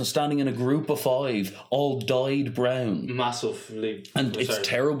chest and standing in a group of 5, all dyed brown. Massively. And it's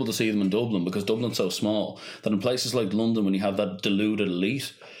terrible to see them in Dublin because Dublin's so small that in places like London, when you have that deluded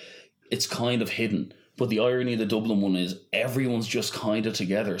elite, it's kind of hidden. But the irony of the Dublin one is everyone's just kind of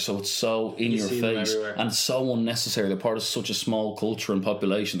together, so it's so in your face and so unnecessary. They're part of such a small culture and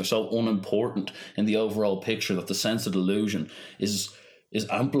population. They're so unimportant in the overall picture that the sense of delusion is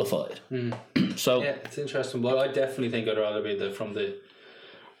amplified. So yeah, it's interesting, but I definitely think I'd rather be from the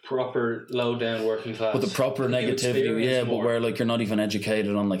proper low down working class. But the proper negativity, but where like you're not even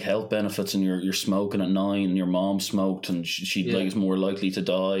educated on like health benefits and you're smoking at 9 and your mom smoked and she like is more likely to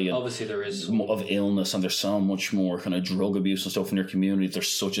die. And obviously there is of illness, and there's so much more kind of drug abuse and stuff in your community.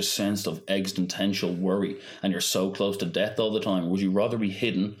 There's such a sense of existential worry and you're so close to death all the time. Would you rather be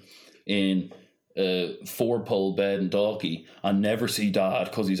hidden in a 4-pole bed in Dalkey and never see dad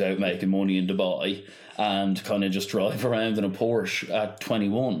because he's out making money in Dubai and kind of just drive around in a Porsche at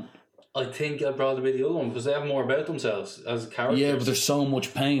 21? I think I'd rather be the other one because they have more about themselves as characters. Yeah, but there's so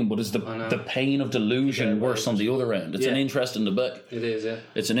much pain. But is the pain of delusion worse on the other end? It's an interesting debate. It is, yeah.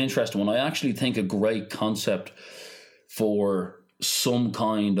 It's an interesting one. I actually think a great concept for some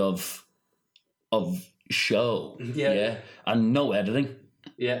kind of show. Yeah. And no editing.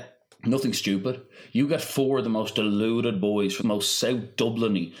 Yeah. Nothing stupid. You get 4 of the most deluded boys from the most South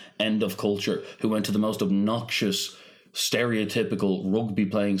Dublin-y end of culture who went to the most obnoxious, stereotypical rugby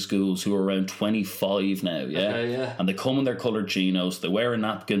playing schools who are around 25 now, and they come in their coloured chinos, they wear a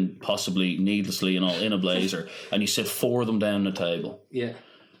napkin, possibly needlessly and all, in a blazer, and you sit 4 of them down the table. Yeah.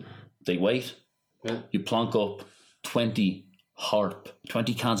 They wait. Yeah. You plonk up 20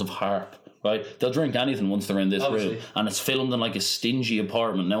 cans of harp. Right, they'll drink anything once they're in this room, and it's filmed in like a stingy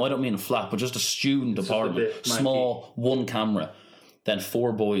apartment. Now I don't mean a flat, but just a student apartment, small, 1 camera. Then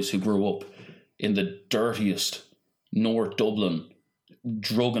 4 boys who grew up in the dirtiest North Dublin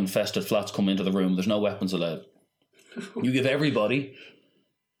drug infested flats come into the room. There's no weapons allowed. You give everybody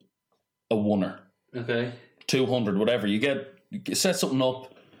a $1. Okay. 200, whatever. You set something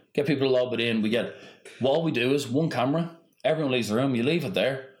up, get people to lob it in. All we do is 1 camera. Everyone leaves the room. You leave it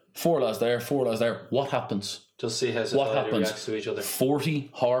there. 4 lads there, 4 lads there. What happens? Just see how society reacts to each other.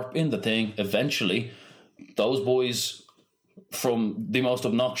 40 harp in the thing. Eventually, those boys from the most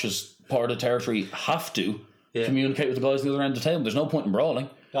obnoxious part of the territory have to communicate with the guys on the other end of the table. There's no point in brawling.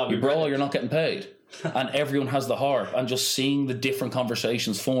 You brawl, you're not getting paid. And everyone has the harp, and just seeing the different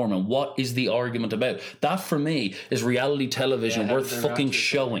conversations form and what is the argument about. That for me is reality television worth fucking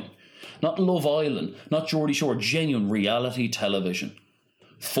showing. Not Love Island, not Geordie Shore, genuine reality television.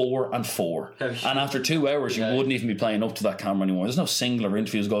 4 and 4. Oh, And after 2 hours, you wouldn't even be playing up to that camera anymore. There's no singular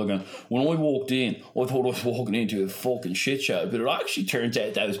interviews going, when I walked in, I thought I was walking into a fucking shit show, but it actually turns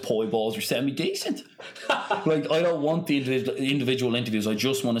out those pie balls are semi-decent. Like, I don't want the individual interviews. I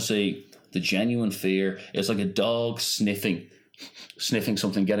just want to see the genuine fear. It's like a dog sniffing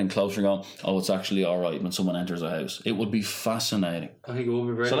something, getting closer and going, oh, it's actually all right when someone enters a house. It would be fascinating. I think it will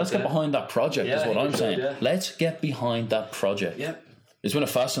be great. So let's get behind that project, is what I'm saying. Yeah. Let's get behind that project. Yep. It's been a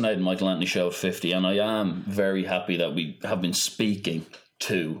fascinating Michael Anthony show at 50, and I am very happy that we have been speaking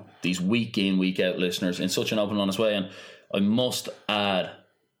to these week in, week out listeners in such an open, honest way. And I must add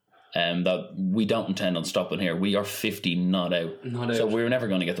that we don't intend on stopping here. We are 50 not out. So we're never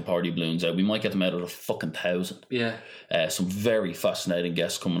going to get the party balloons out. We might get them out at 1,000. Yeah. Some very fascinating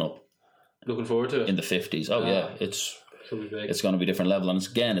guests coming up. Looking forward to it. In the 50s. Oh, yeah. It's be big. It's going to be a different level. And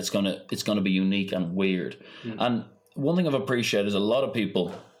it's going to be unique and weird. And one thing I've appreciated is a lot of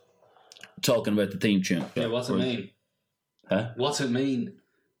people talking about the theme tune. Yeah, what's it mean? Huh? What's it mean?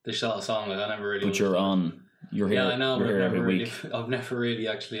 The short song, like, I never really. But you're here. Yeah, I know. You're here every week. I've never really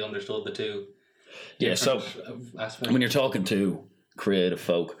actually understood the two. Yeah, so aspects. when you're talking to creative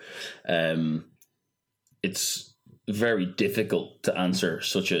folk, it's very difficult to answer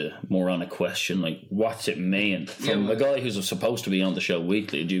such a moronic question like, what's it mean? From a guy who's supposed to be on the show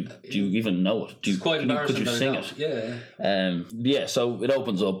weekly, do you even know it? It's quite embarrassing. Could you sing it? Yeah. So it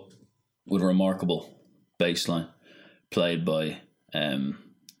opens up with a remarkable bass line played by a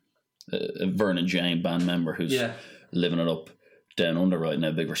Vernon Jane band member who's living it up down under right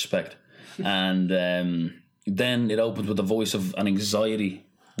now, big respect. And then it opens with the voice of an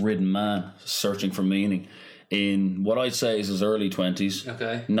anxiety-ridden man searching for meaning in what I'd say is his early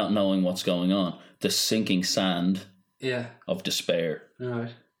 20s, not knowing what's going on. The sinking sand of despair.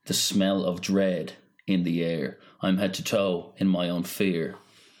 Right. The smell of dread in the air. I'm head to toe in my own fear.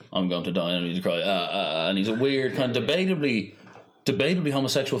 I'm going to die. And he's cry, and he's a weird kind of debatably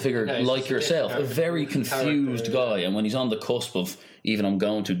homosexual figure like yourself, a very confused guy. And when he's on the cusp of even I'm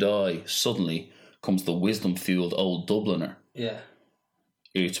going to die, suddenly comes the wisdom-fueled old Dubliner. Yeah.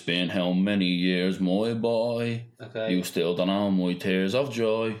 It's been how many years, my boy? You still don't know my tears of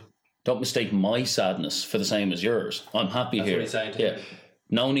joy. Don't mistake my sadness for the same as yours. I'm happy here. What he's saying to you.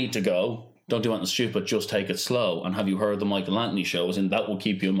 No need to go. Don't do anything stupid, just take it slow. And have you heard the Michael Anthony shows? And that will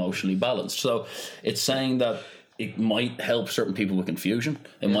keep you emotionally balanced. So it's saying that it might help certain people with confusion.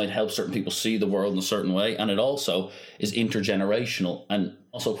 It might help certain people see the world in a certain way. And it also is intergenerational and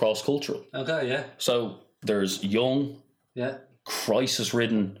also cross-cultural. Okay, yeah. So there's young,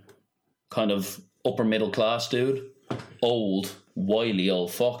 crisis-ridden, kind of upper-middle-class dude, old, wily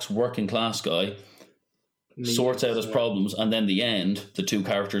old fox, working-class guy, sorts out his problems, and then the end, the two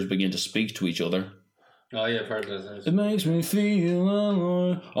characters begin to speak to each other. Oh yeah, part of that. It makes me feel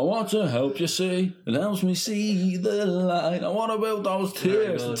alive. I want to help you see. It helps me see the light. I want about those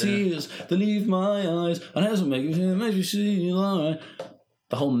tears, the tears that leave my eyes. And how does it make you feel? It makes me see the light.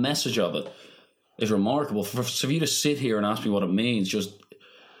 The whole message of it is remarkable. For you to sit here and ask me what it means,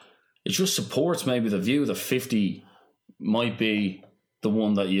 it just supports maybe the view that 50 might be the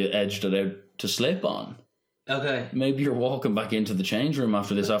one that you edged it out to slip on. Okay. Maybe you're walking back into the change room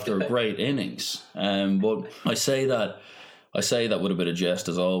after this, after a great innings. But I say that with a bit of jest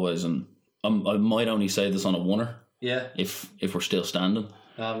as always, and I might only say this on a oneer. Yeah. If we're still standing.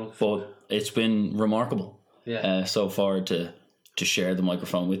 But it's been remarkable. Yeah. So far to share the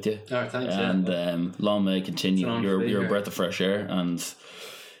microphone with you. All right, thanks. And long may it continue. You're a breath of fresh air, and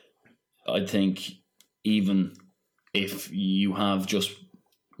I think even if you have just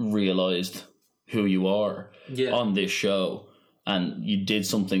realised who you are on this show and you did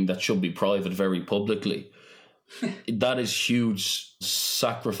something that should be private very publicly, that is huge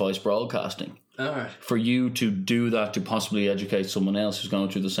sacrifice broadcasting. All right. For you to do that, to possibly educate someone else who's going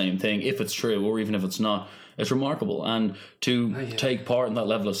through the same thing, if it's true or even if it's not, it's remarkable. And to take part in that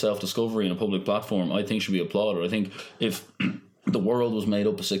level of self-discovery in a public platform, I think should be applauded. I think if the world was made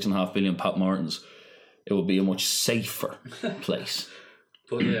up of 6.5 billion Pat Martins, it would be a much safer place.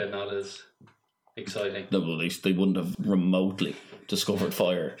 But not as exciting. No, well, at least they wouldn't have remotely discovered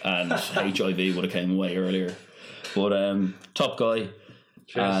fire, and HIV would have came away earlier. But top guy.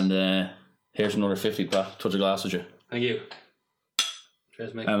 Cheers. And here's another 50, Pat. Touch a glass with you. Thank you.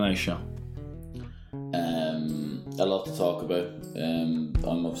 Cheers, mate. Nice show. A lot to talk about.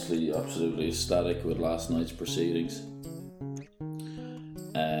 I'm obviously absolutely ecstatic with last night's proceedings.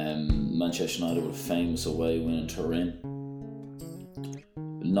 Manchester United with a famous away win in Turin.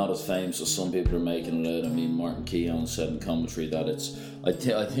 Not as famous as some people are making it out. I mean, Martin Keown said in commentary that it's... I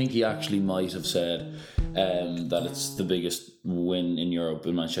think he actually might have said that it's the biggest win in Europe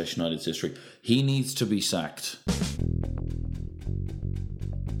in Manchester United's history. He needs to be sacked.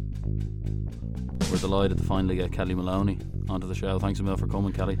 We're delighted to finally get Kelly Maloney onto the show. Thanks a million for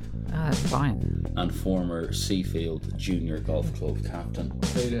coming, Kelly. That's fine. And former Seafield Junior Golf Club captain.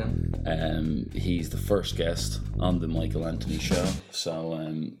 How you doing? He's the first guest on the Michael Anthony show, so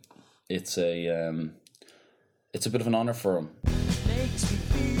it's a bit of an honour for him. Makes me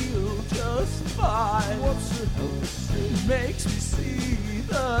feel just fine. What's it makes me see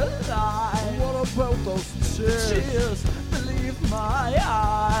the light. What about those tears? Believe my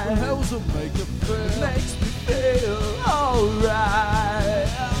eyes. How does it make you feel? It makes me feel alright.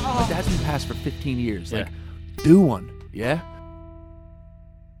 My dad's been passed for 15 years. Yeah. Like, do one, yeah?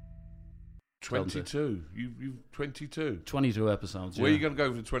 22. You 22. 22 episodes. Where are you going to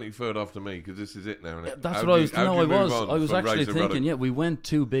go for the 23rd after me? Because this is it now. Isn't it? That's How what I do was. you- how No, do you I move was. on I was from actually Razor thinking. Ruddock? Yeah, we went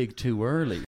too big too early.